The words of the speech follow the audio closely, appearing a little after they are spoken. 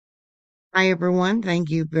Hi, everyone. Thank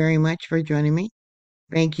you very much for joining me.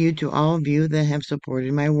 Thank you to all of you that have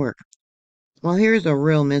supported my work. Well, here's a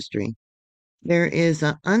real mystery. There is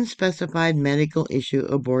an unspecified medical issue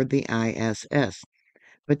aboard the ISS.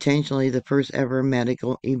 Potentially the first ever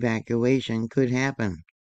medical evacuation could happen.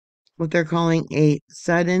 What they're calling a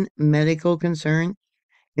sudden medical concern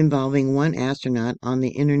involving one astronaut on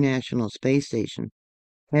the International Space Station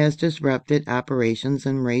has disrupted operations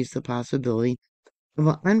and raised the possibility of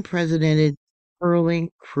an unprecedented early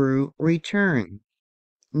crew return.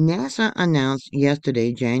 NASA announced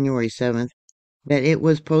yesterday, January 7th, that it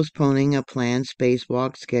was postponing a planned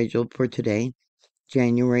spacewalk scheduled for today,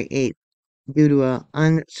 January 8th, due to an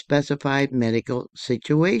unspecified medical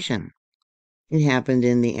situation. It happened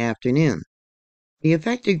in the afternoon. The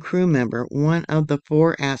affected crew member, one of the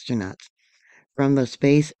four astronauts from the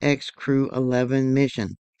SpaceX Crew 11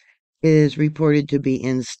 mission, is reported to be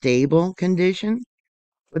in stable condition,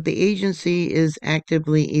 but the agency is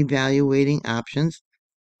actively evaluating options,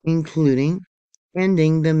 including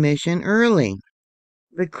ending the mission early.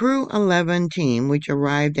 The Crew 11 team, which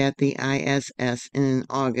arrived at the ISS in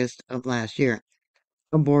August of last year,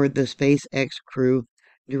 aboard the SpaceX Crew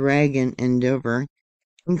Dragon Endeavour,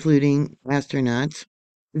 including astronauts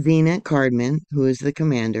Zena Cardman, who is the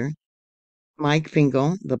commander, Mike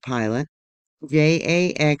Finkel, the pilot,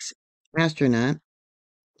 JAX astronaut,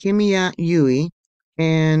 Kimia Yui,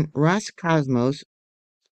 and cosmonaut,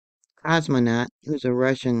 who's a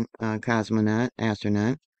Russian astronaut,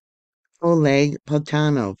 Oleg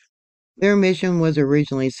Potanov. Their mission was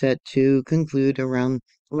originally set to conclude around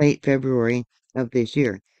late February of this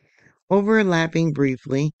year, overlapping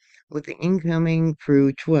briefly with the incoming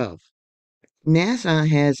Crew 12. NASA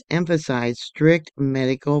has emphasized strict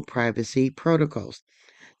medical privacy protocols,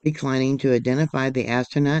 declining to identify the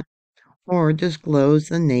astronaut or disclose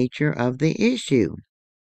the nature of the issue.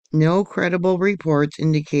 No credible reports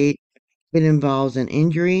indicate it involves an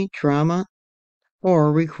injury, trauma,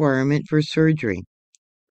 or requirement for surgery.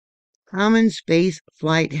 Common space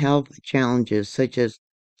flight health challenges such as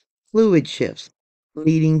fluid shifts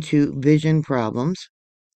leading to vision problems,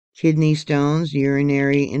 kidney stones,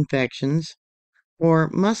 urinary infections, or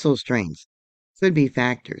muscle strains could be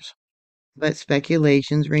factors, but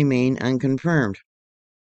speculations remain unconfirmed.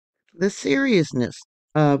 The seriousness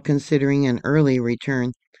of considering an early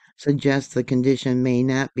return suggests the condition may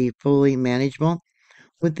not be fully manageable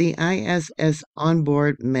with the ISS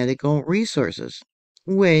onboard medical resources,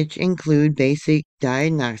 which include basic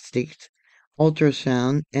diagnostics,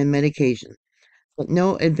 ultrasound, and medication, but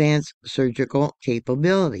no advanced surgical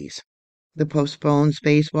capabilities. The postponed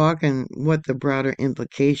spacewalk and what the broader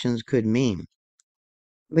implications could mean.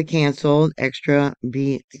 The canceled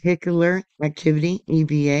extravehicular activity,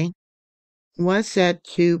 EVA, was set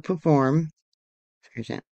to perform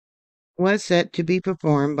was set to be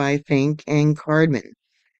performed by Fink and Cardman.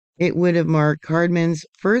 It would have marked Cardman's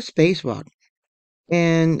first spacewalk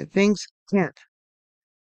and Fink's 10th.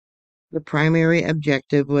 The primary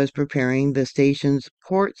objective was preparing the station's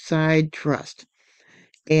port side truss,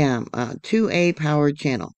 AM, 2A power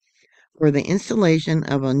channel, for the installation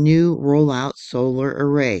of a new rollout solar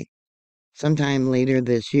array sometime later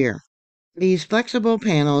this year. These flexible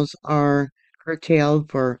panels are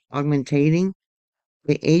curtailed for augmenting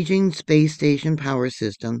the aging space station power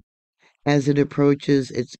system as it approaches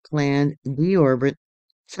its planned deorbit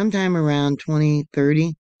sometime around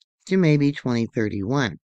 2030 to maybe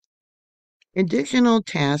 2031. Additional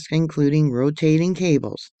tasks including rotating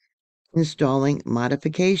cables, installing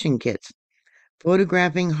modification kits,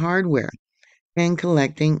 photographing hardware, and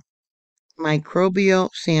collecting microbial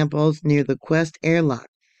samples near the Quest airlock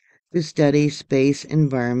to study space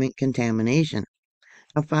environment contamination.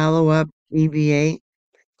 A follow-up EVA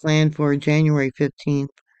planned for January 15th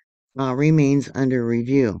remains under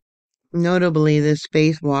review. Notably, this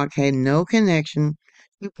spacewalk had no connection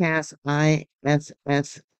to past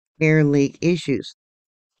ISS air leak issues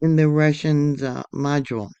in the Russian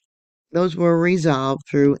module. Those were resolved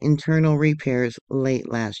through internal repairs late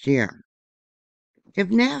last year. If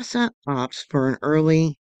NASA opts for an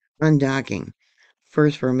early undocking,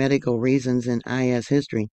 first for medical reasons in IS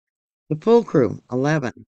history, the full crew,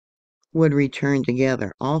 11, would return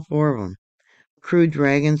together, all four of them. Crew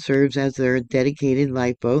Dragon serves as their dedicated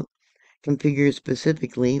lifeboat, configured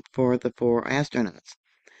specifically for the four astronauts.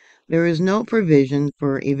 There is no provision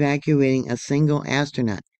for evacuating a single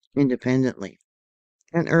astronaut independently.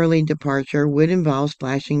 An early departure would involve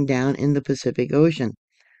splashing down in the Pacific Ocean,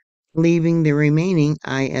 leaving the remaining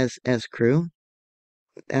ISS crew,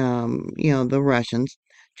 the Russians,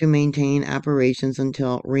 to maintain operations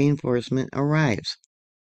until reinforcement arrives.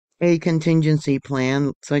 A contingency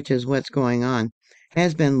plan, such as what's going on,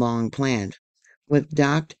 has been long planned, with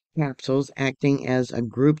docked capsules acting as a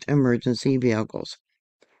grouped emergency vehicles.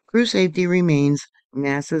 Crew safety remains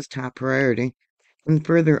NASA's top priority, and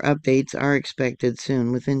further updates are expected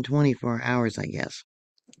soon, within 24 hours, I guess.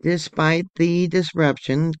 Despite the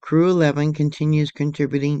disruption, Crew 11 continues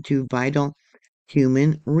contributing to vital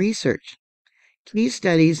human research. Key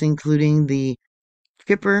studies, including the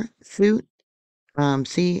Kipper suit,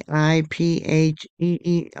 CIPHEER,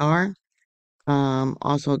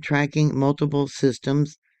 also tracking multiple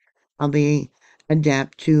systems, how they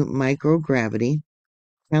adapt to microgravity,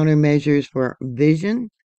 countermeasures for vision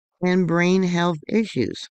and brain health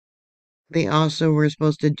issues. They also were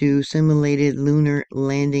supposed to do simulated lunar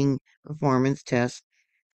landing performance tests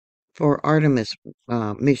for Artemis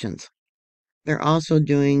missions. They're also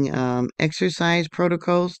doing exercise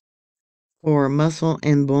protocols for muscle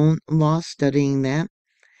and bone loss, studying that,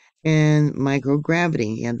 and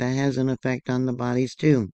microgravity. Yeah, that has an effect on the bodies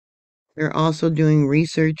too. They're also doing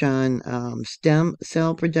research on stem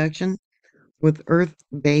cell production with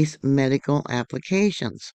Earth-based medical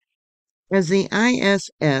applications. As the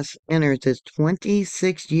ISS enters its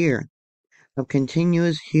 26th year of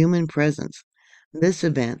continuous human presence, this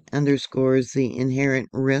event underscores the inherent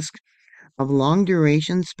risk of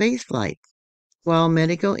long-duration spaceflight. While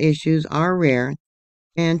medical issues are rare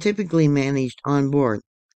and typically managed on board,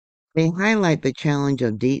 they highlight the challenge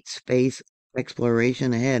of deep space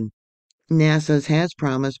exploration ahead. NASA has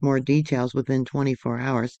promised more details within 24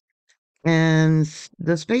 hours, and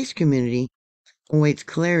the space community awaits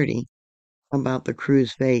clarity about the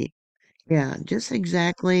crew's fate. Yeah, just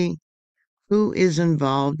exactly who is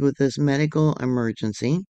involved with this medical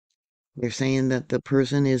emergency. They're saying that the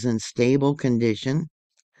person is in stable condition,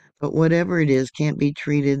 but whatever it is can't be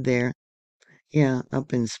treated there, yeah,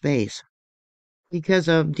 up in space. Because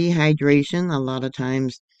of dehydration, a lot of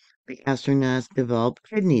times the astronauts develop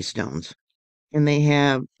kidney stones, and they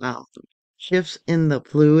have shifts in the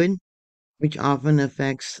fluid, which often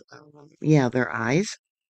affects, yeah, their eyes.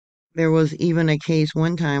 There was even a case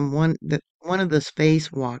one time, one of the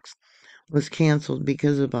spacewalks was canceled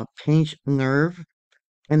because of a pinched nerve,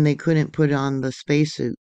 and they couldn't put on the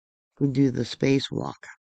spacesuit to do the spacewalk.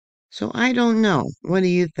 So I don't know. What do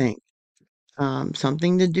you think?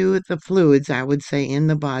 Something to do with the fluids, I would say, in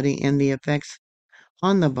the body and the effects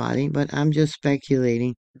on the body, but I'm just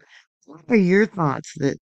speculating. What are your thoughts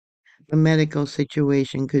that the medical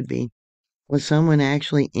situation could be? Was someone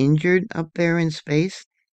actually injured up there in space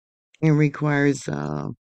and requires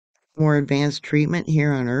more advanced treatment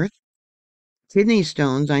here on Earth? Kidney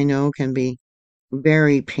stones, I know, can be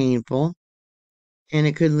very painful, and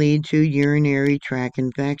it could lead to urinary tract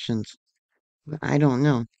infections. I don't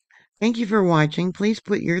know. Thank you for watching. Please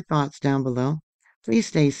put your thoughts down below. Please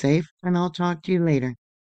stay safe, and I'll talk to you later.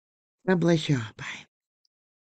 God bless you. Bye.